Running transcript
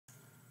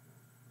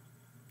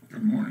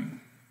Good morning.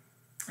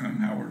 I'm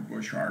Howard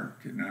Bushart,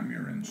 and I'm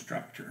your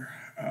instructor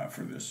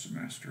for this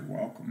semester.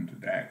 Welcome to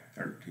DAAC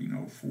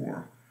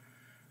 1304,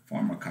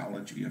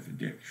 Pharmacology of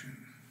Addiction.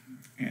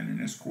 And in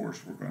this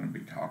course, we're going to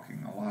be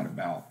talking a lot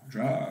about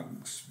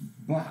drugs,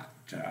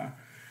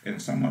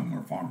 and some of them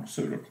are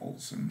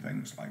pharmaceuticals and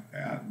things like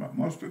that. But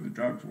most of the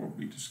drugs we'll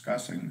be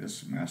discussing this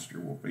semester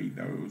will be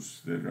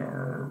those that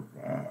are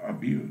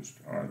abused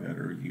or that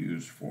are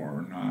used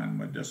for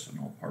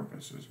non-medicinal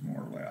purposes,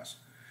 more or less.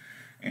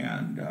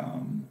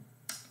 And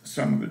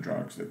some of the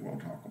drugs that we'll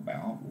talk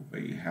about will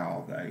be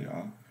how they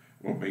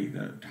will be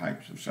the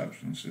types of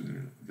substances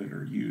that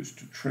are used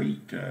to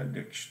treat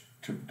addiction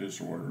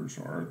disorders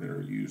or that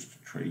are used to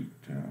treat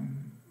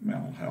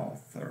mental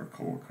health or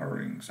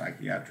co-occurring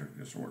psychiatric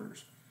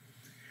disorders.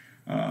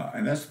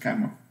 And that's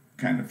the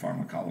kind of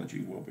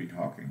pharmacology we'll be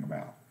talking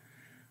about.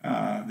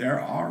 There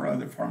are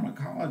other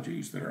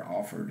pharmacologies that are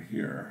offered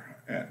here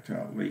at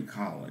Lee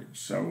College.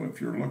 So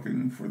if you're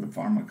looking for the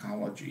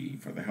pharmacology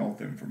for the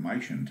health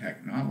information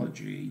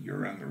technology,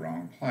 you're in the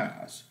wrong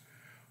class.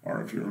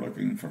 Or if you're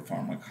looking for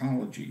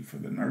pharmacology for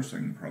the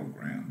nursing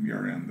program,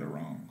 you're in the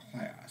wrong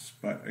class.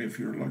 But if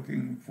you're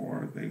looking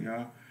for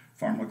the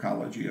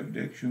pharmacology of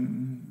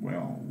addiction,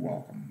 well,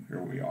 welcome.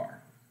 Here we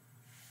are.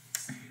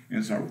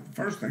 And so the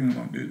first thing I'm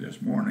going to do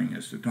this morning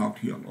is to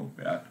talk to you a little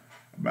bit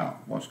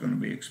about what's going to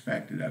be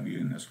expected of you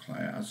in this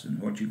class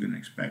and what you can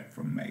expect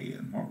from me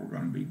and what we're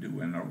going to be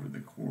doing over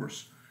the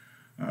course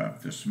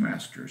of the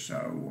semester.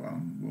 So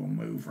we'll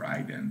move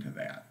right into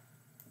that.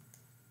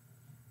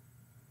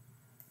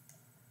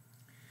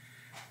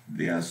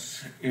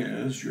 This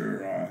is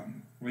your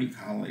Lee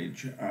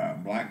College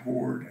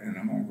Blackboard, and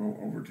I'm going to go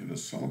over to the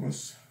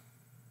syllabus,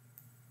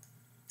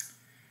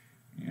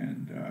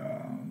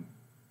 and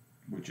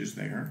which is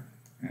there,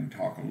 and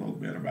talk a little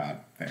bit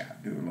about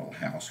that, do a little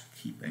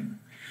housekeeping.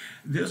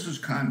 This is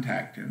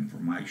contact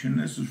information.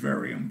 This is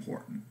very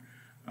important.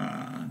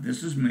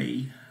 This is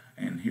me,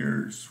 and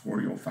here's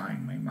where you'll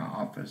find me. My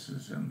office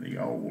is in the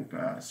old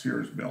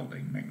Sears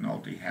building,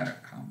 McNulty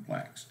Haddock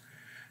Complex.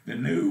 The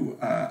new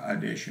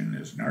edition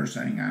is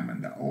nursing. I'm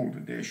in the old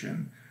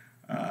edition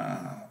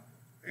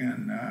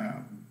in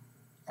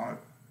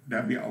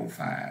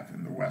W05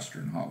 in the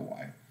Western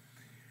Hallway.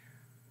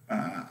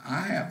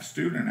 I have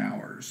student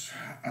hours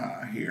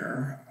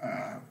here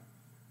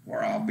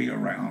where I'll be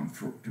around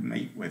to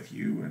meet with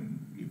you,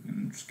 and you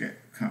can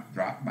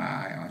drop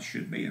by. I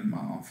should be in my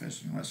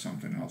office unless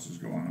something else is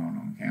going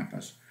on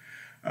campus.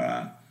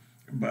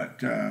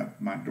 But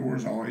my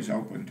door's always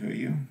open to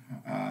you.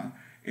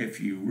 If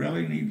you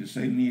really need to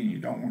see me and you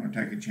don't want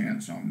to take a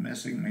chance on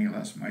missing me,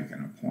 let's make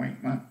an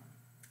appointment.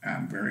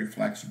 I'm very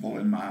flexible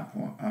in my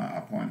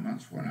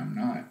appointments when I'm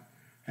not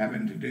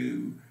having to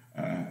do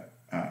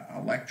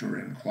a lecture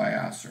in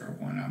class, or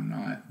when I'm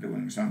not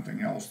doing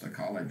something else the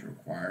college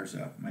requires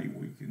of me.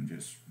 We can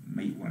just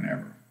meet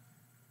whenever.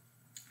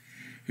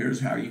 Here's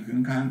how you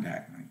can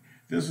contact me.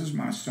 This is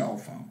my cell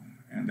phone,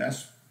 and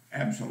that's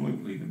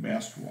absolutely the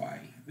best way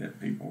that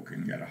people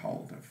can get a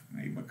hold of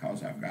me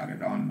because I've got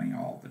it on me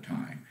all the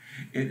time.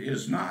 It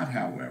is not,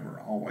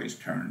 however, always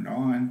turned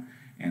on,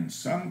 and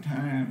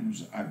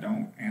sometimes I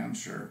don't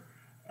answer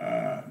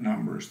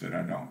numbers that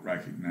I don't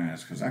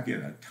recognize because I get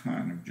a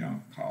ton of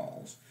junk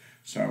calls.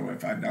 So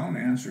if I don't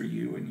answer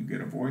you and you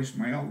get a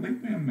voicemail,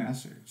 leave me a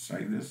message.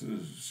 Say, this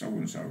is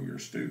so-and-so, your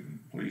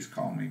student. Please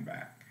call me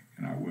back,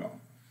 and I will.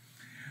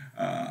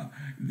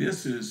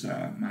 This is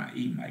my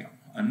email.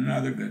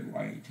 Another good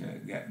way to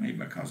get me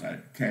because I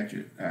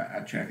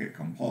check it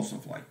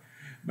compulsively.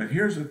 But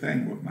here's the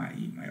thing with my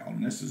email,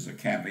 and this is a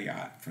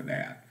caveat for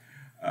that.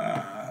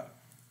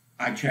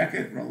 I check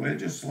it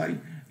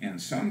religiously,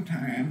 and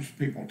sometimes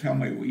people tell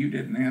me, well, you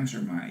didn't answer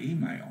my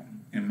email.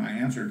 And my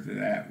answer to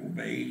that will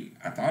be,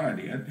 I thought I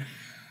did.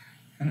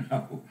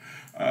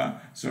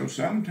 So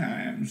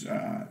sometimes,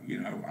 I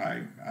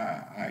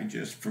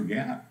just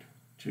forget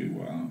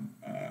to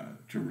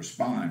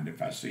respond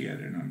if I see it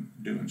and I'm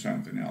doing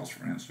something else,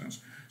 for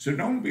instance. So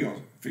don't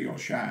feel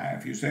shy.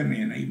 If you send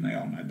me an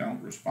email and I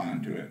don't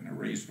respond to it in a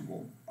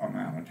reasonable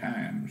amount of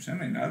time, send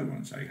me another one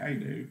and say, hey,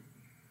 dude,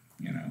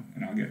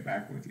 and I'll get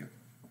back with you.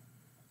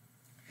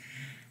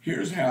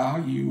 Here's how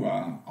you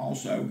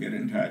also get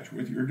in touch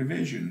with your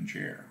division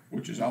chair,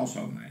 which is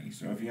also me.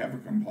 So if you have a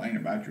complaint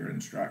about your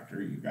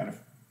instructor, you've got to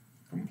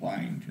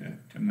complain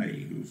to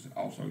me, who's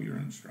also your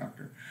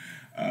instructor.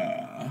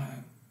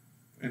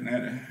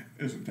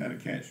 Isn't that a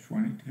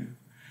catch-22?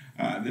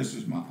 This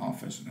is my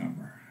office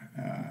number,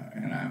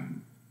 and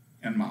I'm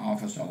in my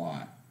office a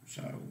lot,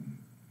 so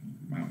you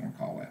might want to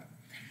call that.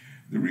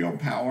 The real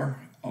power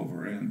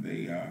over in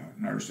the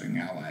nursing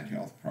allied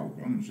health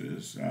programs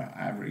is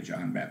Ivory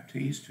John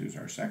Baptiste, who's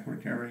our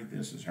secretary.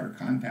 This is her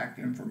contact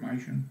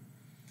information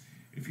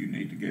if you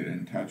need to get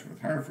in touch with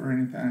her for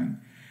anything.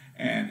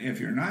 And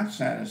if you're not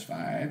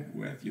satisfied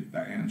with the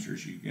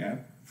answers you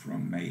get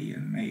from me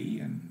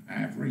and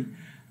Ivory,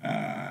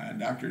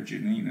 Dr.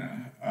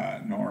 Janina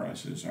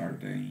Norris is our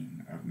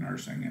Dean of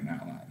Nursing and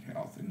Allied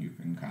Health, and you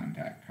can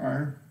contact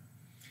her.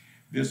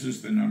 This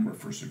is the number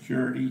for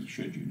security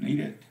should you need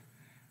it.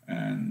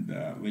 And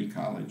Lee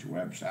College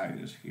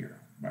website is here,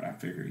 but I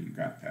figure you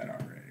got that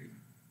already.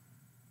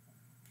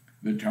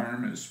 The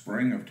term is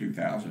spring of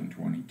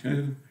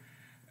 2022.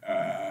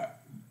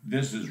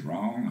 This is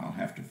wrong. I'll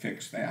have to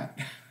fix that.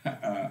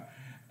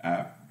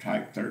 I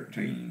typed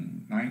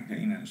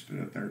 1319 instead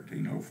of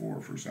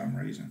 1304 for some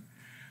reason.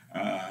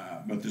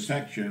 But the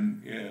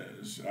section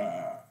is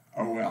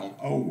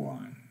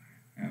OL01,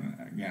 and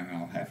again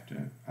I'll have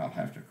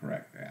to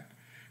correct that.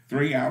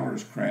 3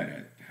 hours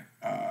credit.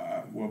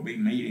 We'll be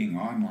meeting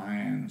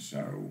online,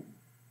 so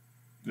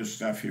this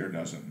stuff here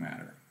doesn't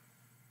matter.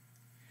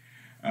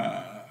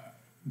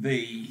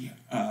 The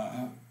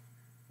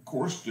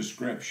course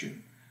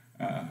description.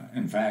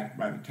 In fact,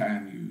 by the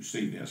time you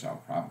see this,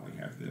 I'll probably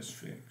have this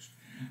fixed.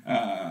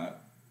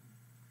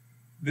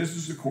 This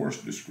is the course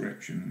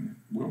description.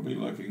 We'll be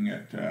looking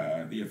at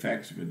the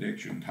effects of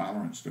addiction,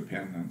 tolerance,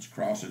 dependence,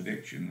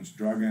 cross-addictions,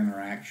 drug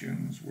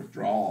interactions,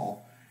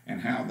 withdrawal,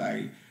 and how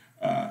they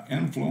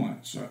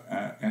influence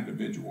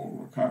individual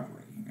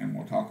recovery. And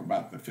we'll talk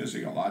about the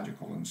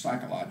physiological and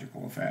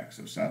psychological effects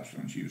of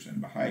substance use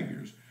and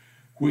behaviors,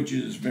 which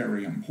is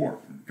very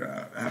important.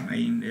 I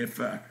mean, if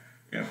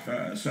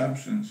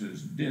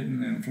substances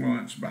didn't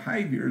influence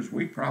behaviors,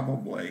 we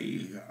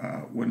probably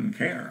wouldn't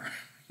care,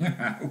 you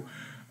know,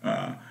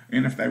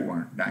 and if they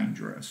weren't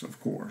dangerous, of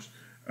course.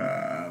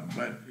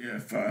 But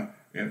if the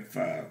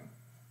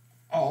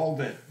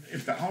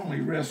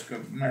only risk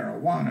of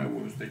marijuana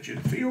was that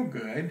you'd feel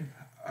good,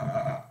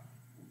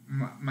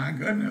 my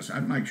goodness,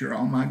 I'd make sure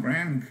all my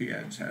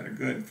grandkids had a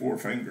good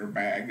 4-finger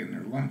bag in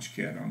their lunch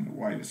kit on the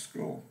way to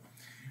school.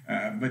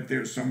 But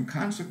there's some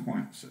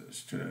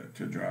consequences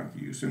to drug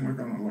use, and we're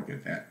going to look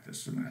at that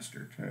this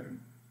semester too.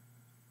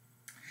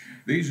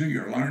 These are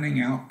your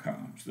learning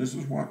outcomes. This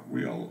is what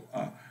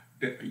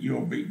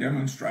you'll be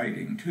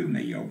demonstrating to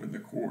me over the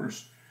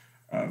course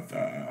of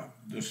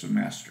the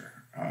semester.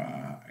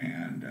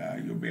 And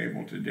you'll be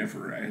able to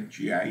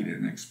differentiate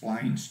and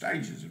explain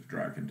stages of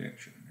drug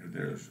addiction.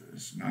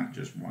 It's not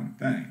just one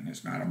thing.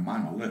 It's not a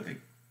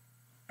monolithic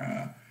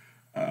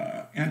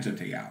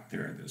entity out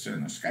there that's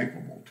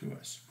inescapable to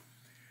us.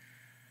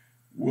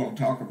 We'll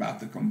talk about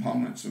the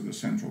components of the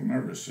central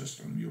nervous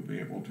system. You'll be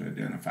able to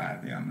identify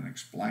them and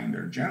explain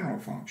their general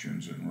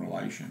functions in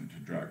relation to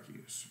drug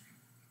use.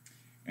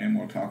 And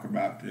we'll talk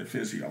about the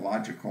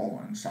physiological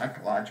and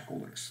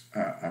psychological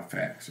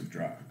effects of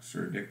drugs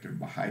or addictive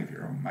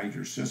behavior on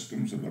major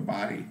systems of the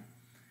body,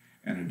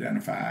 and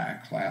identify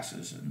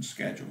classes and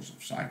schedules of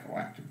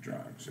psychoactive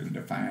drugs, and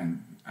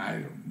define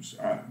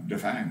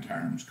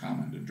terms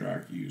common to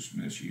drug use,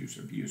 misuse,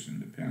 abuse, and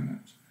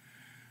dependence.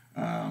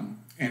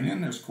 And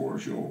in this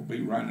course, you'll be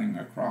running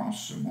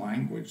across some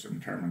language, some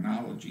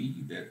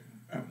terminology that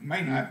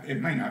may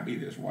not be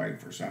this way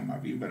for some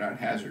of you, but I'd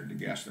hazard to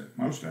guess that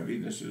most of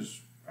you, this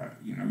is,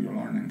 you're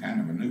learning kind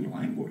of a new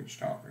language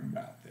talking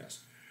about this.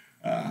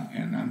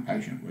 And I'm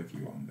patient with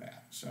you on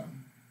that. So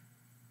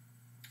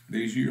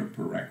these are your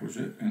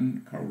prerequisite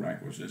and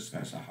co-requisites.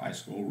 That's a high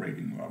school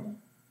reading level.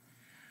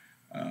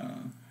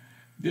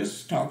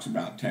 This talks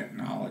about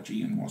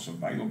technology and what's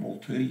available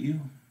to you.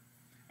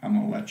 I'm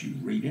going to let you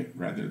read it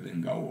rather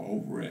than go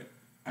over it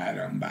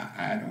item by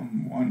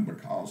item. One,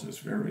 because it's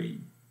very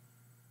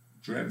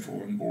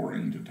dreadful and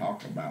boring to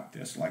talk about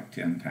this like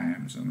 10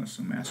 times in a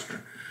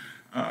semester.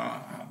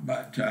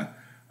 But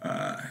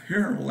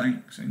here are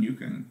links, and you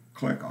can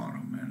click on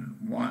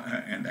them,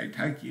 and they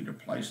take you to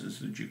places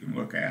that you can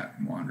look at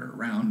and wander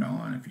around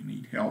on. If you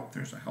need help,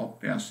 there's a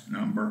help desk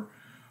number,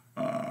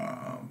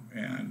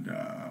 and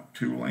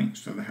 2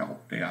 links to the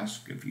help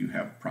desk. If you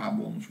have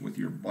problems with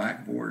your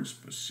Blackboard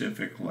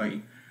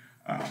specifically,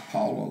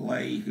 Paula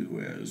Lay, who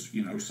is,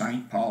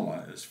 St.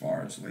 Paula as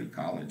far as Lee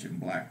College and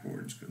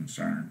Blackboard's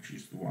concerned,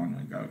 she's the one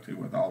we go to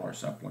with all our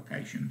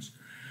supplications.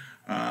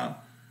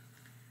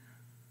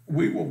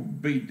 We will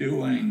be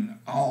doing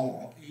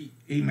all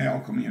email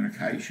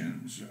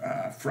communications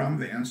from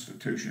the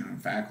institution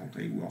and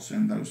faculty. We'll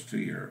send those to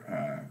your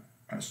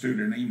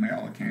student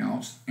email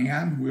accounts,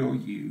 and we'll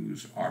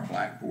use our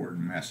Blackboard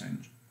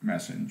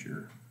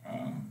messenger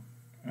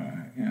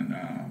in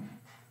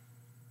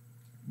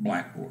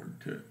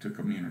Blackboard to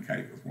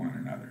communicate with one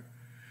another.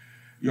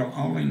 You'll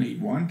only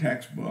need one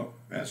textbook.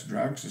 That's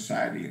Drug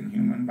Society and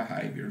Human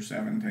Behavior,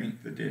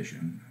 17th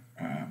edition,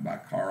 by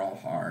Carl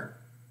Hart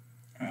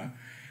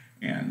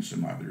and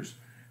some others.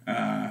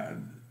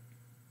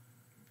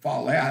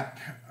 Follett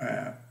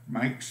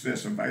makes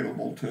this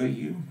available to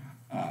you,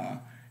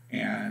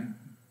 and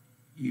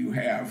you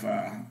have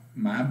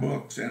my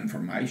books,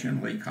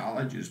 information. Lee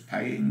College is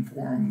paying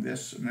for them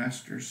this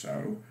semester,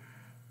 so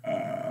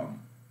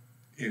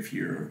if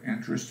you're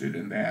interested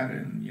in that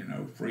and,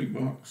 free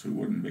books, who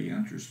wouldn't be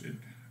interested?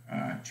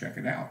 Check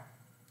it out.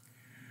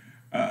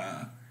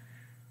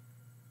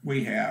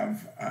 We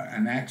have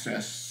an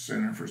access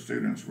center for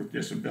students with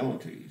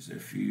disabilities.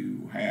 If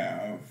you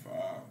have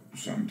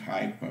some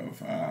type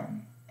of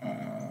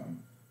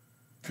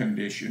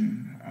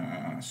condition,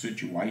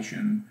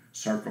 situation,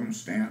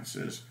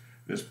 circumstances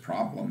that's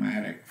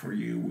problematic for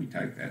you, we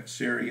take that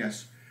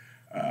serious.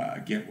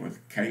 get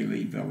with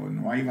Kaylee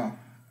Villanueva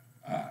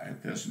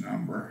at this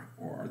number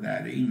or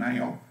that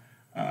email,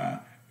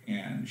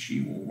 and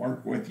she will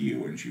work with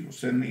you, and she will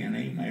send me an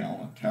email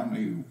and tell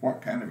me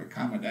what kind of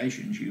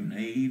accommodations you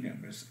need,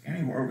 and if it's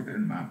anywhere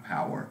within my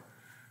power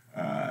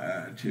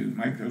to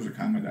make those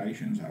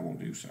accommodations, I will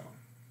do so.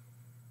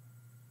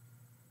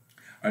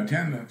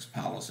 Attendance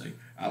policy.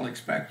 I'll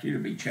expect you to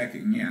be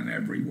checking in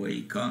every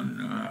week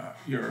on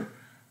your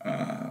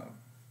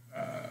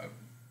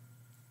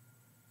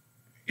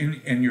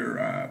in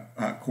your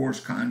course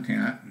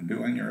content and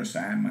doing your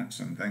assignments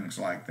and things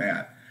like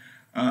that.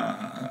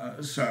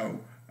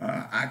 So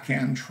I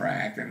can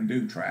track and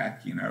do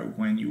track,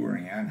 when you were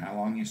in, how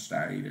long you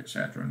stayed,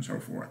 etc., and so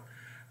forth.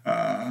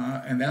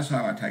 And that's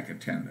how I take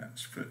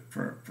attendance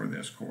for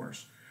this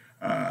course.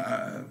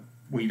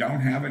 We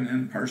don't have an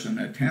in-person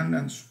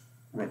attendance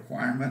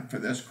requirement for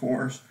this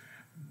course,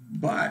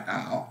 but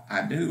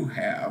I do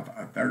have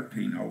a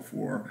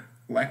 1304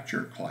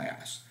 lecture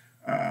class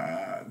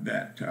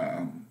that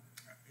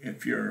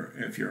if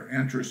you're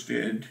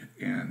interested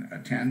in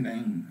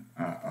attending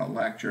a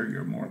lecture,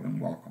 you're more than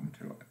welcome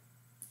to it.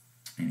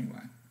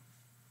 Anyway,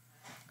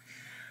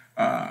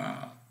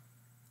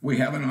 we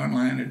have an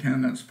online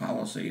attendance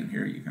policy, and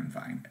here you can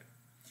find it.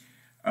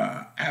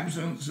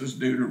 Absences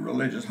due to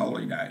religious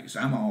holy days.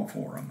 I'm all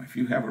for them. If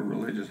you have a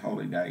religious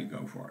holy day,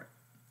 go for it.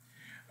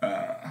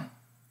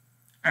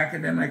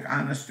 Academic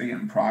honesty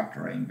and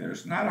proctoring.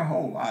 There's not a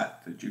whole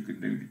lot that you can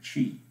do to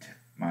cheat.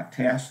 My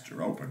tests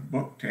are open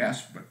book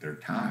tests, but they're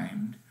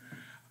timed,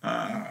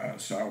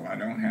 so I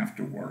don't have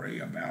to worry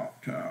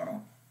about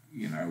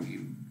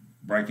you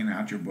breaking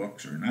out your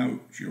books or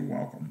notes. You're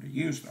welcome to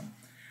use them,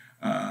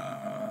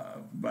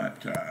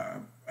 but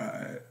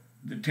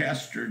the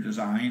tests are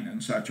designed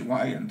in such a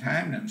way and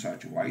timed in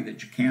such a way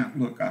that you can't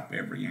look up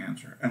every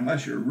answer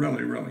unless you're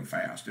really, really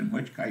fast, in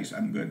which case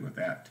I'm good with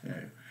that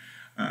too.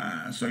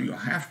 So you'll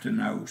have to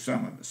know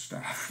some of the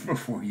stuff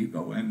before you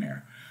go in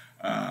there.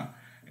 I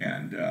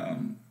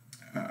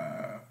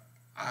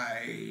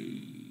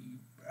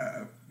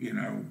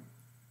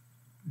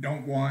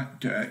don't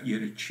want you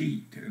to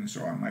cheat, and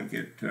so I make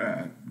it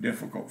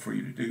difficult for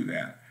you to do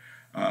that.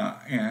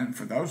 And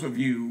for those of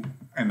you,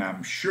 and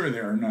I'm sure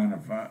there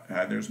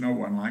are there's no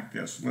one like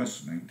this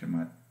listening to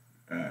my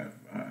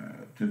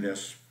to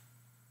this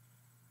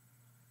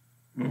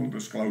little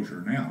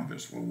disclosure now,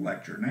 this little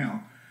lecture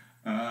now.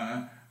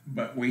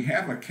 But we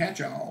have a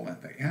catch-all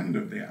at the end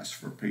of this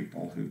for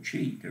people who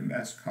cheat, and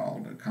that's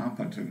called a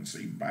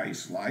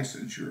competency-based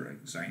licensure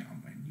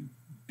exam. And you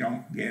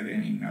don't get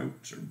any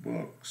notes or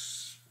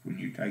books when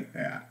you take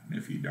that. And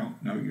if you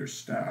don't know your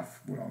stuff,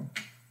 well,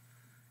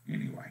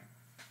 anyway.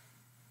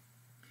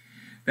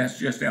 That's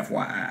just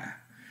FYI.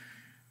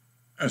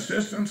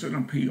 Assistance and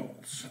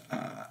appeals.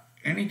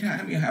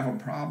 Anytime you have a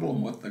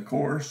problem with the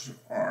course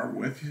or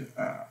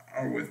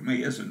with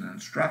me as an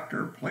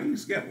instructor,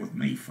 please get with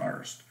me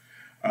first.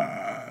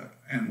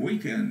 And we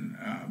can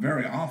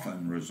very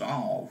often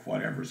resolve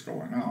whatever's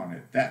going on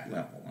at that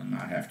level and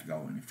not have to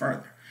go any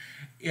further.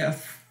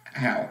 If,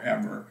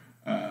 however,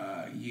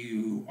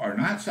 you are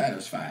not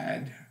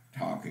satisfied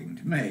talking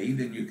to me,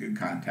 then you can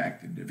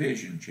contact the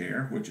division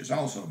chair, which is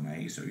also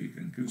me, so you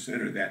can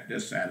consider that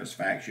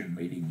dissatisfaction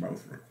meeting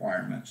both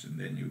requirements, and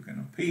then you can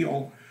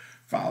appeal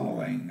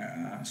following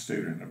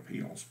student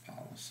appeals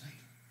policy.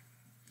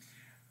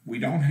 We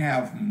don't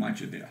have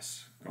much of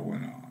this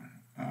going on.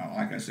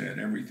 Like I said,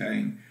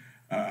 everything,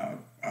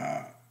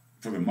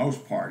 for the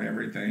most part,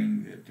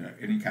 everything that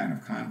any kind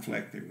of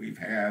conflict that we've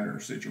had or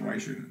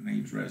situation that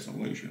needs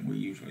resolution, we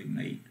usually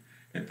meet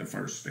at the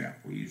first step.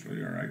 We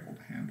usually are able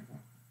to handle it.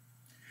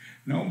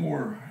 No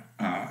more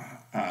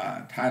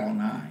Title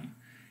IX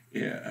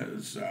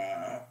is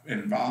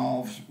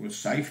involved with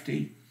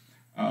safety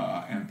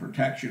and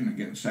protection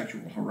against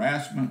sexual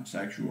harassment,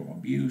 sexual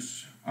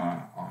abuse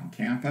on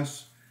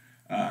campus.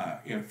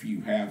 If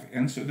you have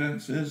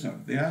incidences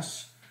of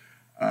this,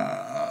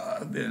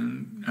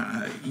 then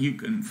you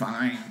can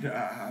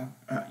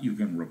you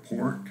can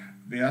report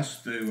this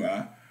through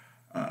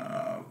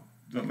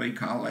the Lee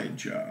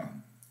College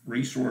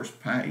resource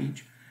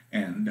page,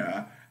 and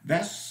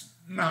that's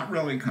not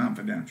really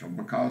confidential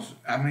because,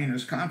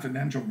 it's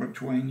confidential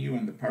between you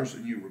and the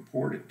person you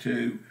report it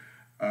to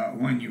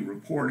when you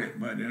report it,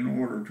 but in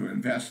order to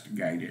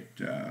investigate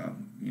it,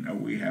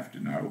 we have to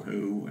know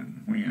who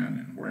and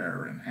when and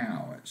where and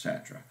how,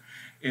 etc.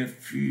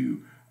 If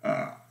you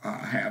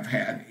have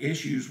had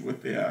issues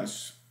with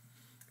this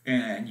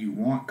and you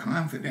want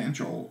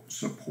confidential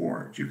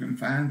support, you can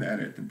find that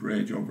at the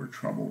Bridge Over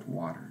Troubled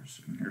Waters.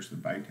 And here's the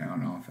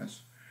Baytown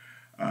office.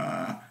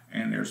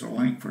 And there's a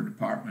link for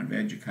Department of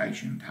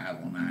Education,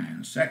 Title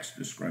IX, sex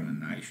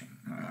discrimination.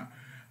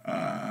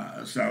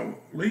 So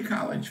Lee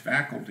College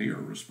faculty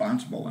are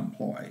responsible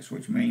employees,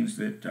 which means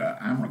that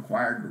I'm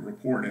required to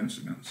report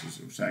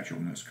incidences of sexual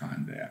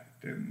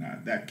misconduct, and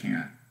that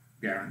can't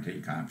guarantee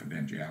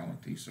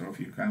confidentiality. So if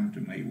you come to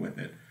me with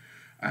it,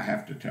 I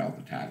have to tell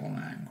the Title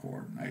IX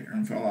coordinator,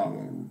 and Phil, I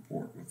will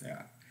report with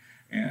that.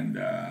 and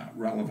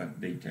relevant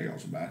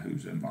details about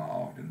who's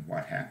involved and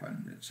what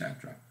happened,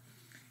 etc.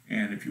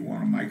 And if you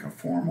want to make a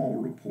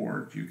formal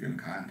report, you can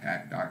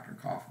contact Dr.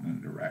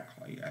 Kaufman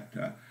directly at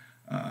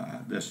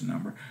this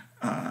number,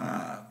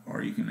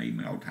 or you can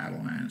email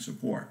Title IX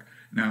support.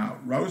 Now,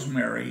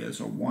 Rosemary is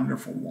a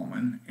wonderful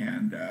woman,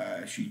 and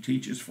she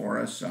teaches for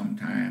us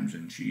sometimes,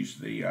 and she's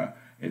the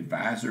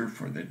advisor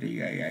for the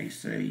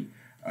DAAC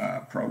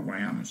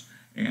programs.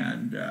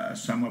 And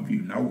some of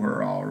you know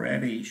her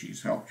already.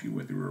 She's helped you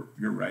with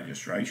your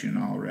registration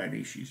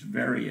already. She's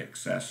very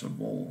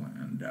accessible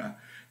and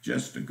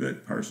just a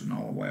good person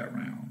all the way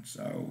around.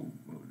 So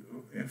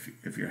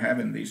if you're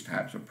having these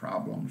types of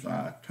problems,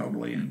 I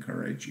totally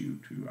encourage you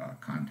to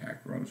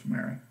contact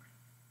Rosemary.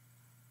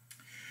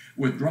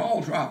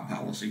 Withdrawal drop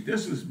policy,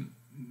 this is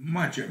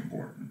much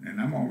important,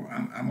 and I'm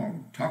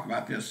gonna talk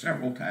about this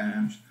several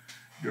times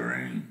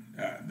during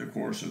the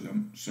course of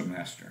the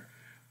semester.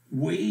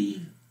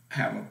 We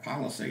have a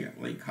policy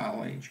at Lee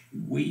College.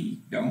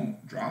 We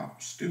don't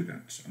drop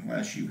students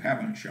unless you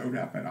haven't showed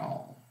up at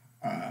all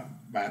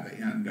by the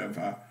end of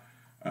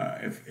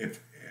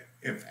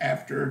if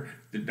after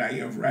the day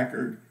of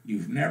record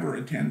you've never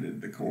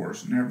attended the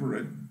course,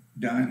 never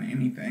done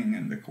anything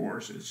in the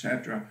course,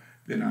 etc.,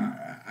 then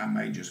I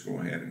may just go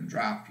ahead and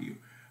drop you.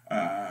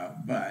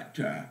 But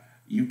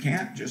you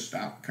can't just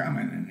stop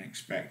coming and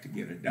expect to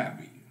get a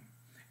W.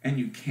 And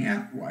you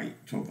can't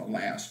wait till the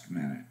last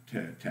minute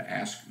to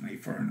ask me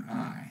for an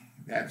I.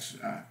 That's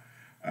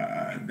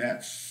a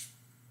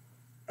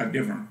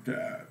different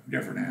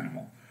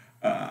animal.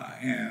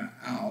 And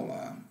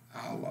I'll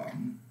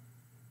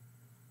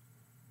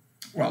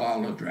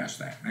address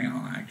that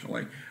now,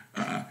 actually.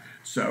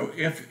 So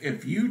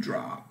if you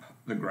drop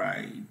the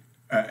grade,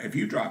 if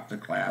you drop the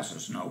class,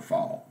 it's no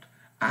fault.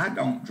 I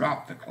don't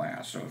drop the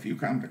class, so if you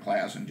come to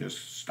class and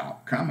just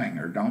stop coming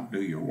or don't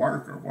do your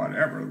work or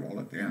whatever, well,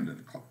 at the end of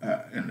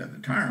the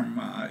term,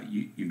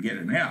 you get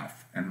an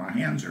F, and my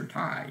hands are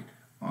tied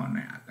on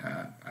that.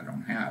 I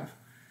don't have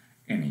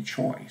any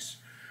choice.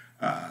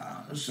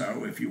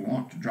 So if you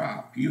want to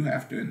drop, you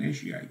have to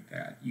initiate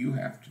that. You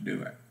have to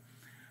do it.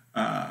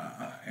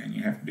 And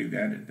you have to do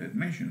that at the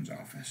admissions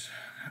office.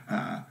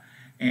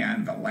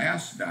 And the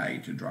last day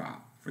to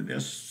drop for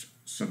this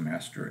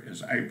semester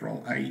is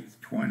April 8th,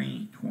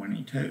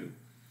 2022.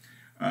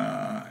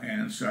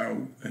 And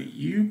so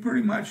you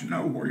pretty much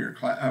know where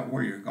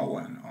you're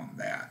going on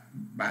that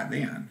by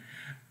then.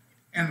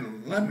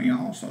 And let me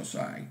also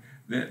say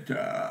that,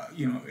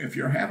 if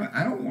you're having,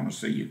 I don't want to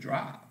see you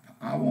drop.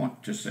 I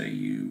want to see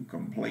you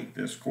complete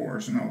this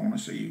course, and I want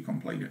to see you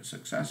complete it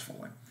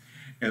successfully.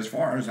 As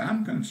far as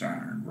I'm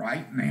concerned,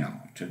 right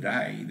now,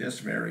 today, this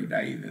very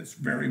day, this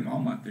very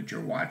moment that you're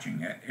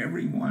watching it,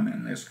 everyone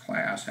in this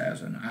class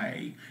has an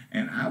A,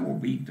 and I will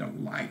be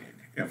delighted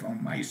if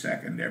on May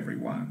 2nd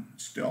everyone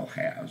still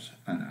has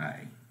an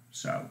A.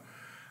 So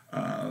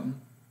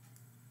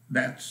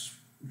that's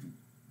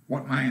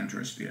what my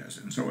interest is.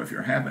 And so if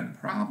you're having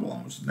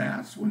problems,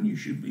 that's when you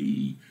should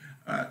be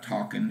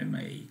talking to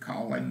me,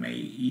 calling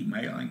me,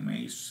 emailing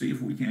me, see if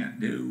we can't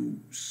do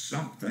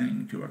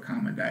something to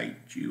accommodate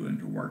you and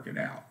to work it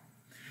out.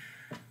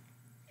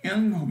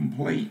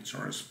 Incompletes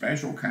are a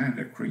special kind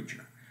of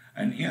creature.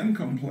 An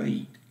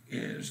incomplete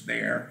is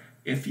there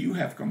if you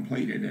have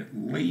completed at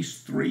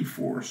least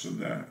 3/4 of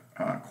the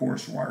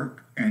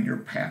coursework and you're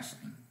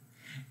passing.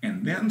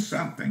 And then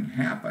something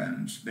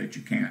happens that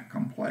you can't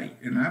complete.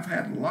 And I've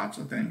had lots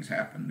of things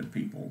happen to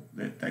people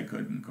that they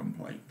couldn't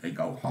complete. They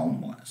go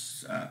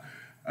homeless.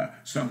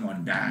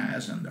 Someone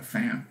dies in the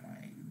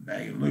family.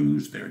 They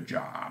lose their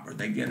job, or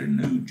they get a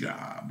new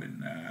job,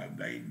 and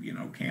they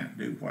can't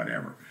do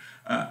whatever.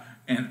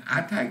 And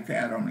I take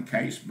that on a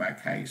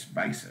case-by-case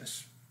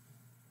basis.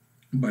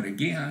 But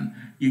again,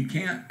 you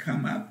can't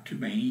come up to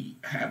me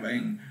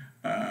having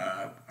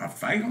a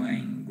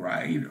failing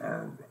grade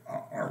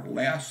or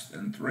less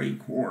than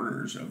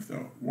 3/4 of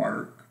the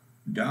work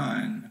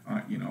done,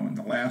 in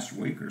the last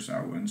week or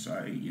so, and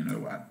say,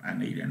 I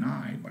need an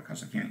I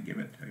because I can't give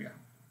it to you.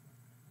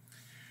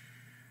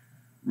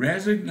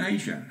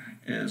 Resignation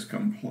is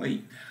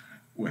complete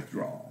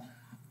withdrawal.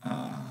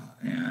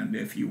 And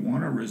if you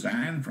want to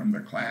resign from the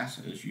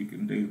classes, you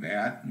can do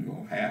that, and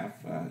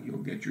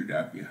you'll get your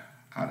W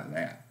out of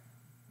that.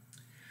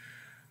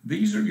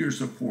 These are your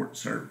support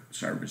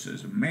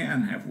services.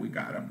 Man, have we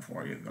got them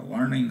for you. The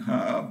Learning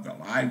Hub, the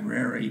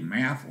Library,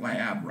 Math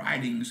Lab,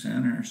 Writing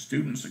Center,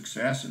 Student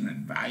Success and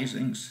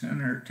Advising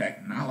Center,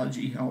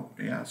 Technology Help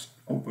Desk,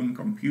 Open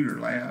Computer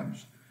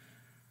Labs.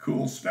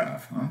 Cool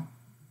stuff, huh?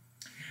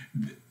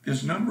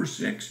 This number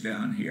 6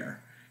 down here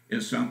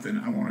is something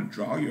I want to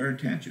draw your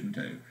attention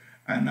to.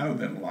 I know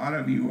that a lot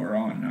of you are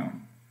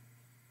on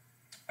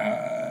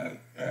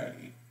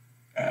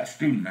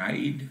student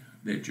aid,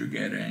 that you're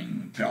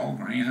getting Pell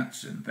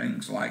Grants and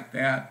things like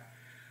that.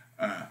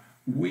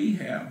 We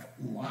have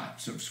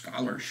lots of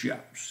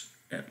scholarships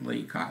at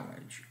Lee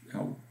College.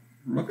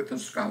 Look at the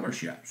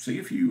scholarships. See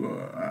if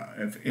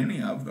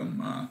any of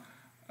them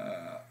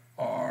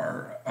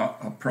are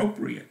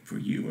appropriate for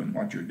you and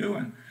what you're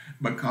doing,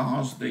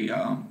 because the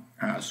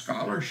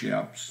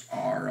scholarships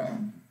are,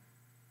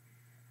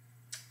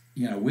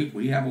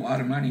 we have a lot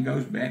of money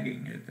goes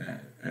begging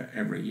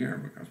every year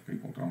because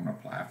people don't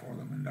apply for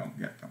them and don't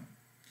get them.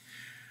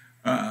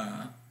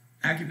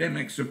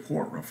 Academic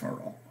support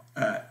referral.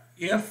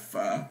 If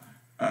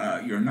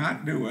you're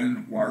not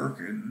doing work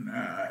and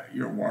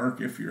your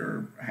work, if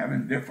you're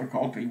having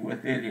difficulty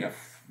with it,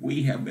 if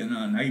we have been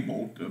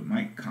unable to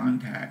make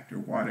contact or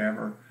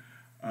whatever,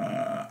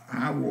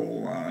 I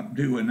will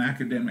do an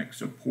academic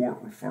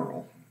support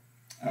referral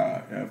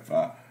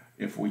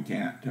if we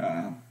can't,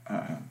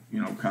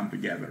 come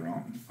together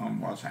on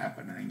what's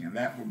happening. And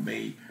that would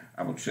be,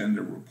 I would send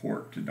a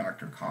report to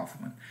Dr.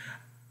 Kaufman.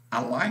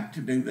 I like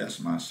to do this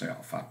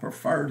myself. I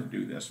prefer to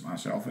do this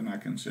myself, and I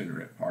consider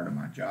it part of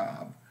my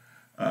job.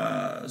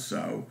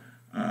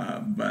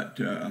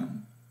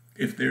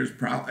 If there's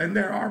and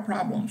there are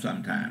problems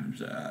sometimes,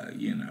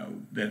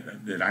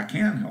 that I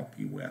can help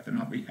you with, and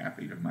I'll be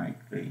happy to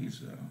make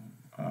these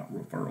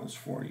referrals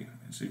for you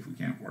and see if we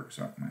can't work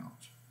something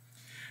else.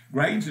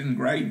 Grades and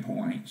grade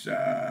points,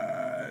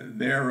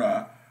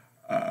 they're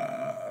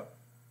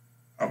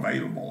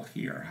available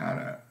here, how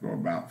to go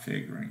about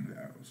figuring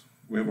those.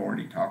 We've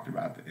already talked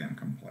about the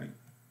incomplete.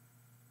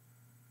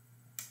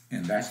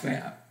 And that's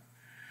that.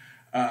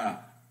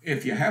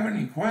 If you have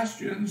any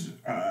questions,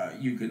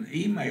 you can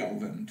email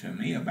them to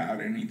me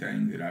about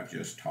anything that I've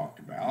just talked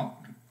about,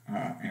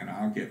 and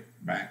I'll get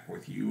back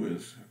with you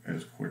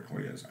as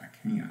quickly as I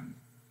can.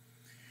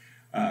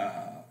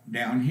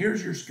 Down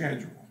here's your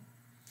schedule,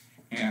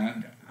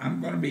 and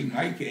I'm going to be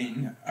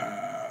making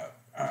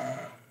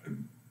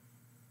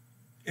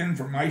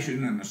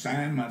information and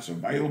assignments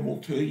available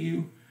to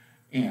you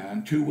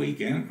in 2-week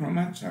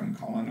increments. I'm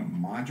calling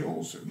them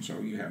modules, and so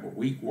you have a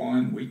week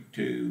 1, week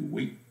 2,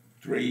 week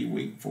 3,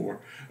 week 4.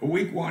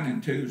 Week 1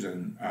 and 2 is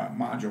in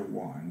module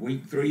 1.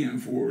 Week 3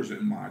 and 4 is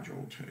in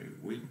module 2.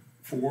 Week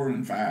 4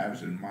 and 5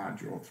 is in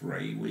module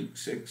 3. Week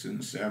 6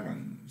 and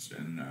 7 is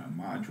in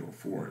module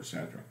 4,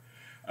 etc.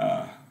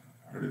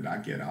 Or did I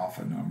get off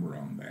a number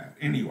on that?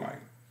 Anyway,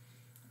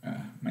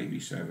 maybe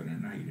 7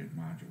 and 8 in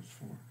modules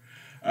 4.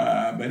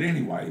 But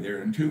anyway,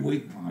 they're in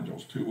 2-week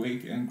modules,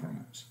 2-week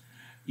increments.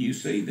 You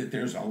see that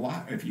there's a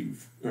lot. If you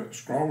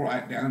scroll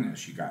right down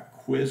this, you got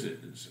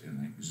quizzes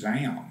and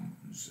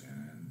exams,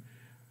 and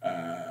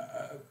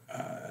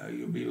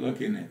you'll be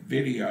looking at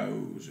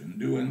videos and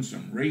doing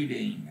some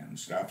reading and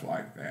stuff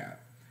like that.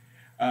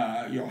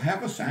 You'll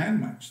have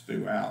assignments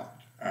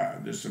throughout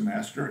the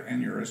semester,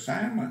 and your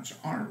assignments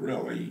aren't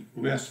really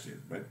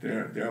listed, but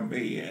there'll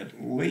be at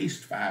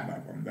least 5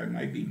 of them. There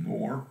may be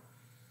more,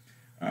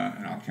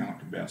 and I'll count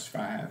the best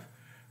 5.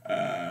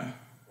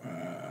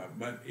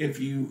 But if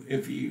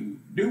you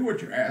do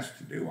what you're asked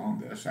to do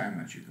on the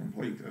assignments, you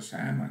complete the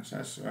assignments,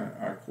 that's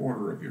a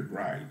quarter of your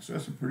grades. So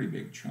that's a pretty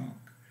big chunk.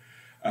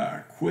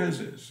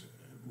 Quizzes,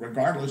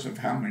 regardless of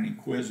how many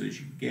quizzes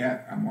you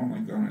get, I'm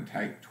only going to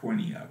take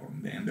 20 of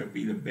them. Then they'll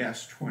be the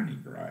best 20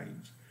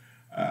 grades.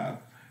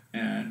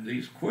 And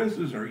these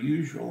quizzes are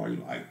usually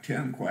like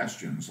 10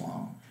 questions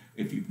long.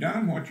 If you've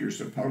done what you're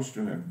supposed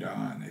to have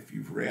done, if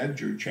you've read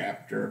your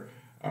chapter,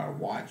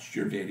 watched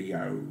your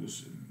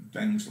videos,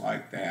 things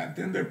like that,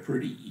 then they're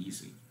pretty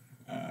easy,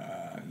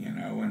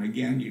 and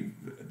again,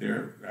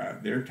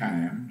 they're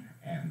timed,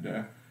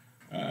 and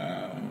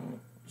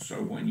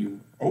so when you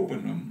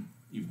open them,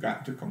 you've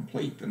got to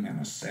complete them in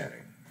a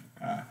setting.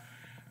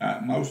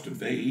 Most of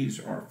these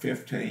are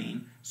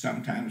 15,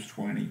 sometimes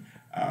 20.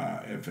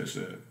 If it's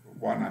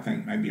one I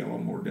think maybe a little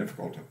more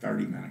difficult, a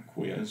 30-minute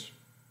quiz.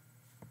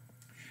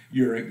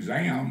 Your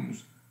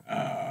exams,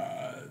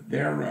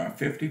 they're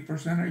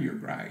 50% of your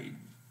grade.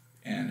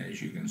 And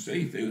as you can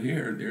see through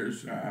here,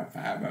 there's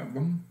 5 of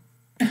them.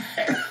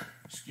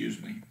 Excuse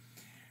me.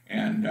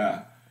 And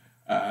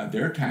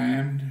they're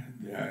timed.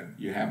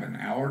 You have an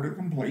hour to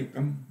complete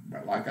them.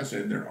 But like I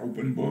said, they're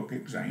open book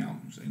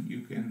exams, and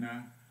you can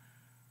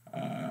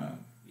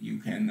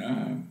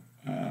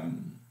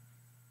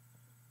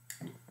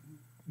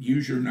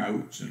use your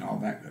notes and all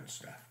that good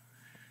stuff.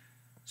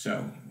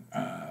 So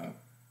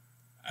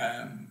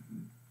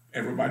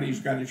everybody's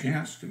got a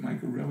chance to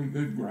make a really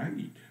good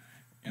grade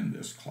in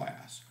this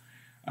class.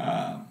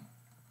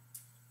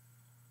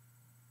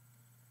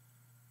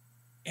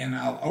 And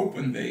I'll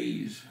open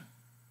these.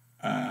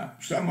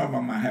 Some of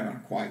them I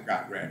haven't quite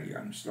got ready.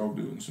 I'm still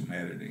doing some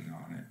editing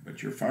on it.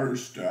 But your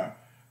first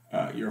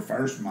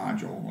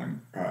module,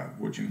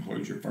 which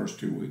includes your first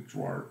 2 weeks'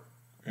 work,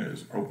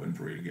 is open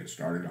for you to get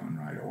started on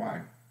right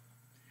away.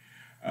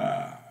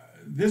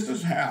 This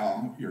is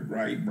how your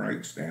grade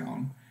breaks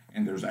down,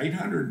 and there's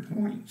 800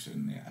 points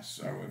in this.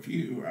 So if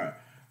you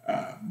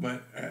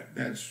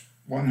that's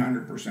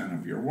 100%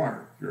 of your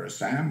work. Your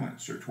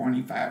assignments are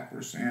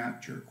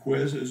 25%, your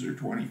quizzes are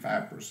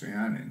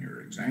 25%, and your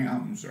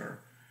exams are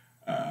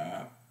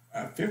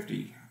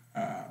 50%.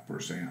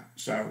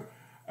 So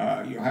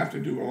you'll have to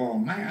do a little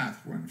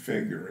math when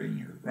figuring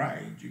your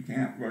grades. You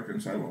can't look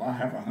and say, well, I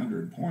have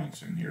 100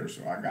 points in here,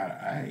 so I got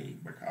an A,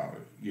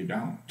 because you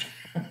don't.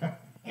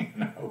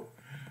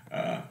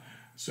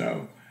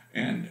 So,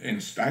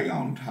 and stay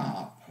on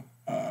top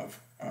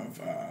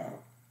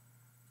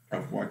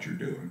of what you're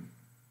doing.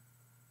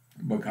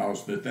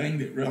 Because the thing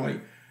that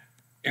really,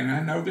 and I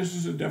know this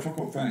is a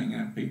difficult thing,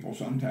 and people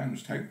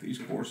sometimes take these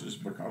courses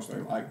because they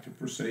like to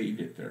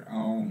proceed at their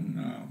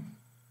own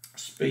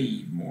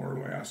speed, more or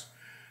less.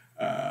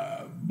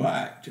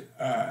 But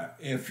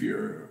if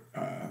you're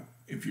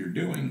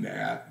doing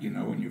that, you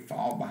know, when you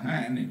fall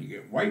behind and you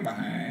get way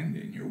behind,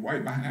 and you're way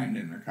behind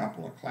in a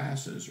couple of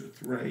classes or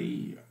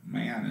three,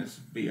 man,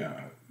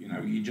 you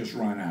know, you just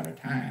run out of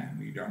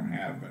time. You don't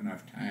have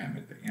enough time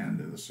at the end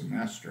of the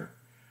semester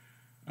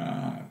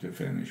to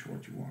finish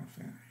what you want to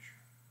finish.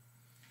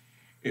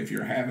 If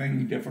you're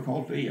having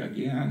difficulty,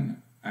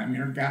 again, I'm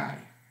your guy.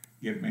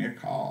 Give me a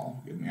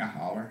call, give me a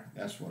holler.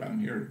 That's what I'm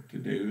here to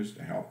do, is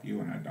to help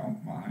you, and I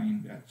don't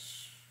mind.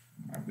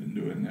 I've been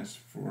doing this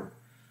for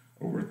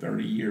over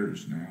 30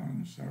 years now,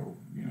 and so,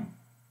 you know,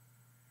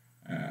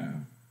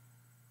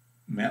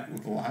 met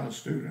with a lot of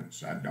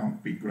students. I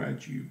don't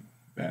begrudge you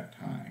that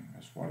time.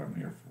 That's what I'm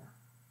here for.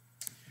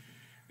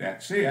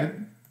 That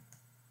said,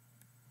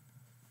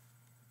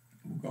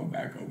 we'll go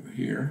back over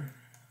here.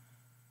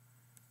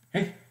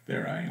 Hey,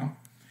 there I am.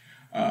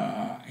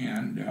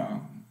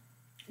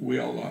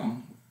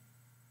 We'll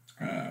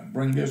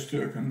bring this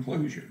to a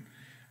conclusion.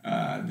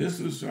 This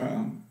is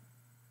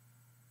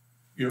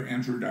your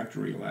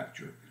introductory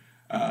lecture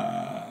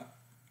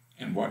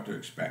and what to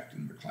expect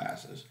in the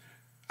classes.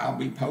 I'll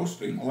be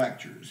posting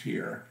lectures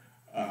here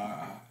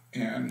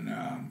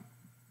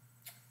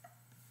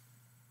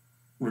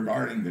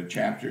regarding the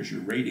chapters,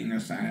 your reading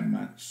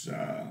assignments.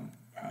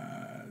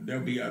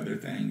 There'll be other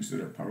things that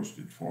are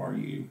posted for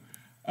you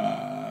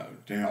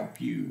to help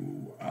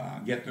you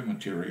get the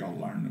material,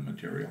 learn the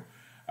material.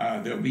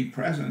 There'll be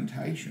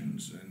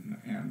presentations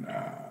and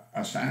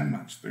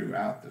assignments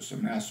throughout the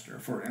semester.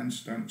 For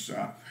instance,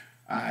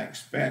 I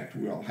expect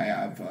we'll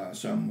have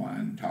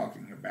someone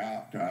talking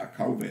about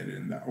COVID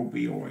and the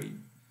opioid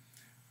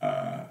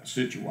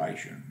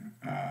situation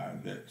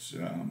that's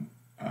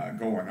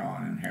going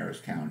on in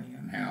Harris County,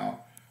 and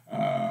how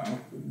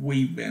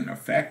we've been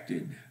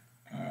affected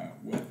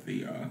with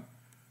the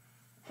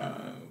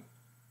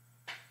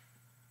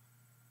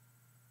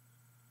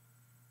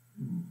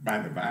by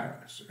the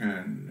virus,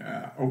 and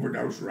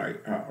overdose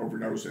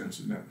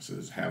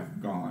incidences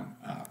have gone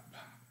up,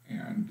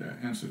 and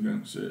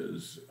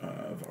incidences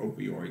of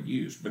opioid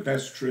use. But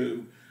that's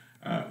true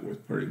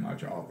with pretty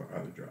much all the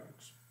other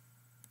drugs.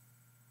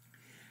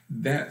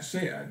 That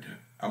said,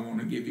 I want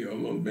to give you a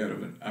little bit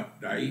of an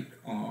update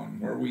on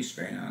where we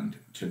stand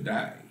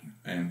today.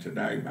 And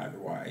today, by the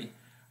way,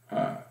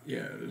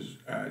 is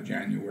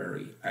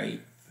January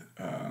 8th,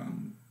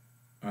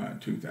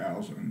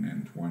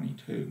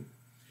 2022.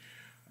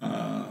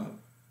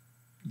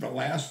 The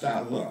last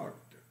I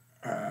looked,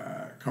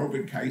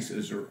 COVID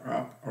cases are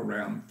up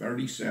around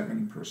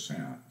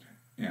 37%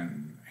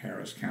 in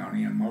Harris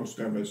County, and most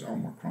of it's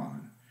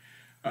Omicron.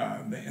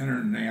 The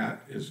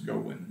internet is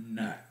going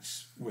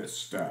nuts with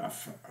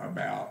stuff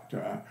about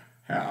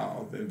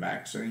how the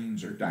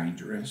vaccines are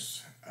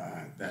dangerous.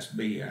 That's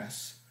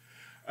BS.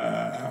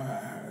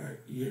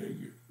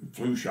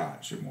 Flu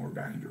shots are more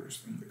dangerous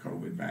than the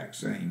COVID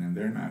vaccine, and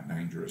they're not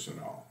dangerous at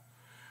all.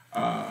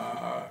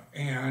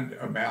 And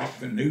about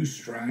the new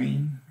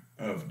strain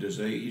of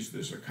disease,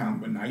 there's a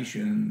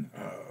combination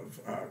of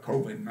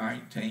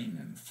COVID-19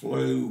 and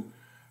flu.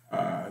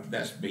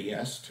 That's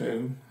BS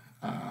too.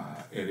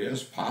 It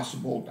is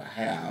possible to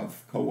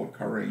have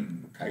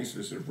co-occurring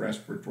cases of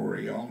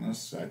respiratory illness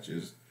such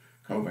as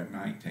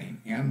COVID-19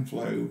 and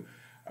flu,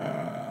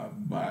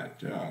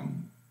 but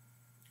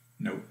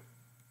nope.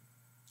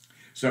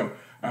 So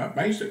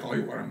basically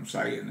what I'm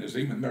saying is,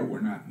 even though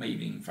we're not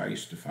meeting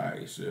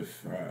face-to-face,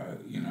 if,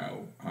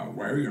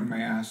 wear your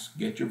mask,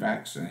 get your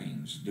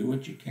vaccines, do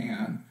what you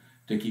can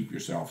to keep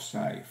yourself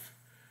safe.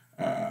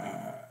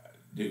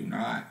 Do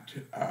not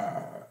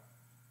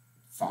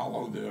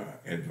follow the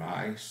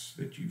advice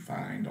that you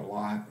find a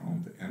lot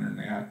on the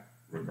internet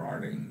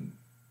regarding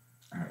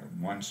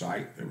one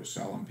site that was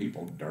selling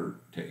people dirt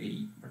to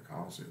eat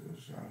because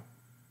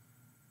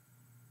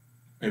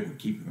it would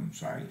keep them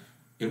safe.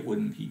 It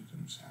wouldn't keep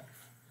them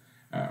safe,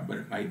 but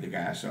it made the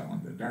guy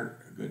selling the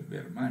dirt a good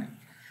bit of money,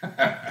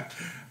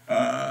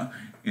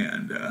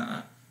 and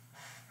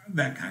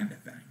that kind of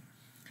thing.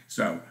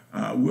 So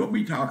we'll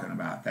be talking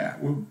about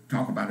that. We'll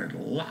talk about it a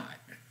lot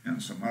in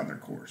some other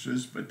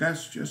courses, but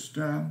that's just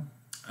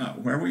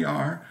where we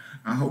are.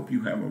 I hope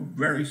you have a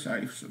very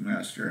safe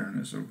semester, and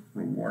it's a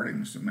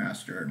rewarding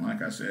semester. And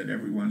like I said,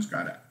 everyone's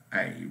got an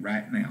A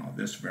right now,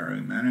 this very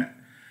minute,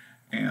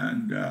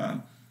 and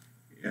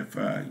if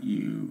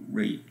you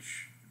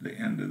reach the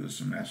end of the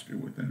semester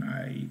with an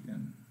A,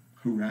 then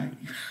hooray.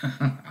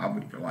 I'll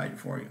be delighted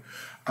for you.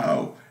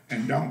 Oh,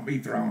 and don't be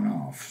thrown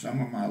off. Some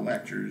of my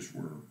lectures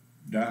were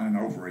done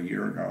over a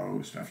year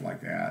ago, stuff like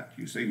that.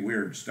 You see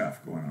weird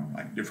stuff going on,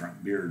 like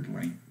different beard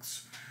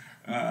lengths.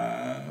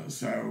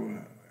 So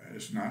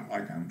it's not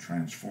like I'm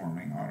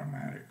transforming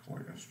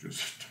automatically. It's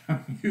just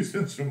I'm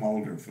using some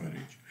older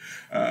footage.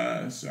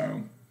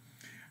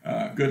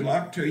 Good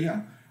luck to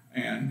you,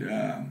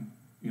 and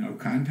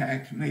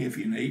contact me if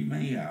you need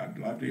me. I'd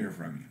love to hear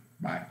from you.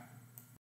 Bye.